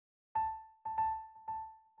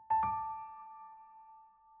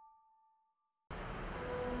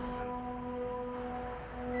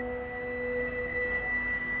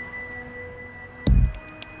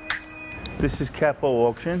This is Capo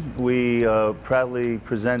Auction. We are proudly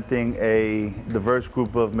presenting a diverse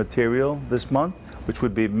group of material this month, which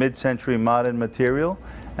would be mid-century modern material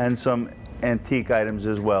and some antique items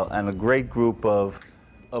as well, and a great group of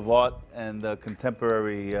art and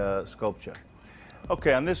contemporary sculpture.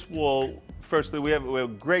 Okay, on this wall, firstly, we have a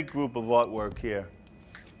great group of artwork here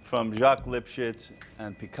from Jacques Lipchitz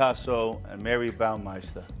and Picasso and Mary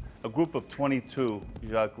Baumeister. A group of 22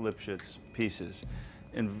 Jacques Lipchitz pieces,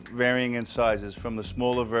 varying in sizes, from the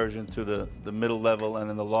smaller version to the middle level, and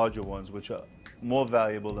then the larger ones, which are more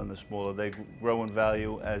valuable than the smaller. They grow in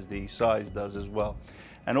value as the size does as well.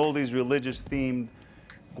 And all these religious themed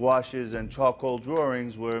gouaches and charcoal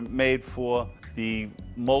drawings were made for the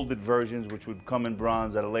molded versions, which would come in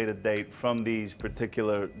bronze at a later date from these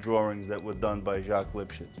particular drawings that were done by Jacques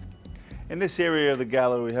Lipchitz. In this area of the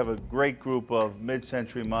gallery, we have a great group of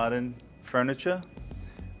mid-century modern furniture.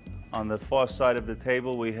 On the far side of the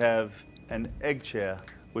table, we have an egg chair,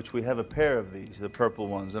 which we have a pair of these, the purple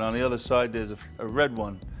ones. And on the other side, there's a red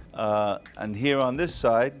one. And here on this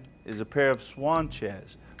side is a pair of Swan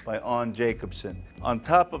chairs by Arne Jacobsen. On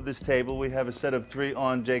top of this table, we have a set of 3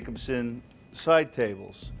 Arne Jacobsen side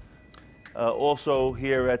tables. Also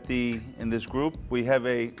here in this group, we have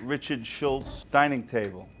a Richard Schultz dining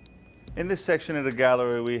table. In this section of the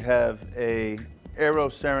gallery, we have a Eero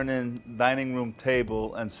Saarinen dining room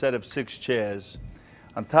table and set of 6 chairs.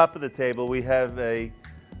 On top of the table, we have a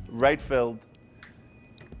Reitveld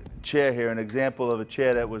chair here, an example of a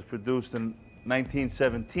chair that was produced in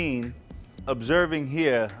 1917. Observing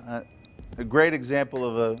here, a great example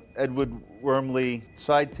of a Edward Wormley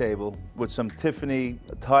side table with some Tiffany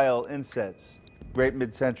tile insets. Great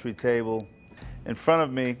mid-century table. In front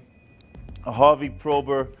of me, a Harvery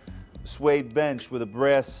Probber suede bench with a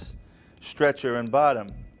brass stretcher and bottom.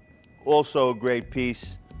 Also a great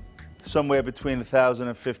piece, somewhere between $1,000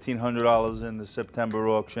 and $1,500 in the September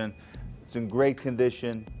auction. It's in great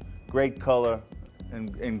condition, great color,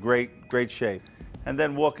 and in great shape. And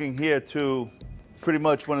then walking here to pretty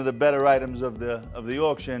much one of the better items of the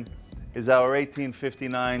auction is our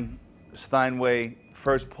 1859 Steinway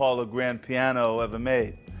first parlor grand piano ever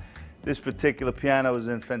made. This particular piano is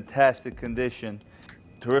in fantastic condition,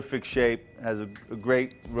 terrific shape, has a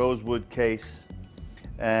great rosewood case,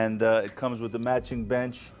 and it comes with the matching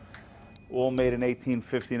bench, all made in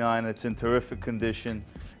 1859. It's in terrific condition.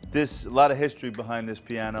 A lot of history behind this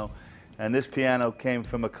piano, and this piano came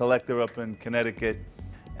from a collector up in Connecticut,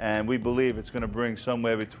 and we believe it's going to bring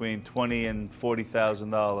somewhere between $20,000 and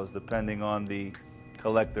 $40,000, depending on the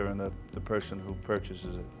collector and the person who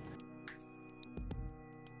purchases it.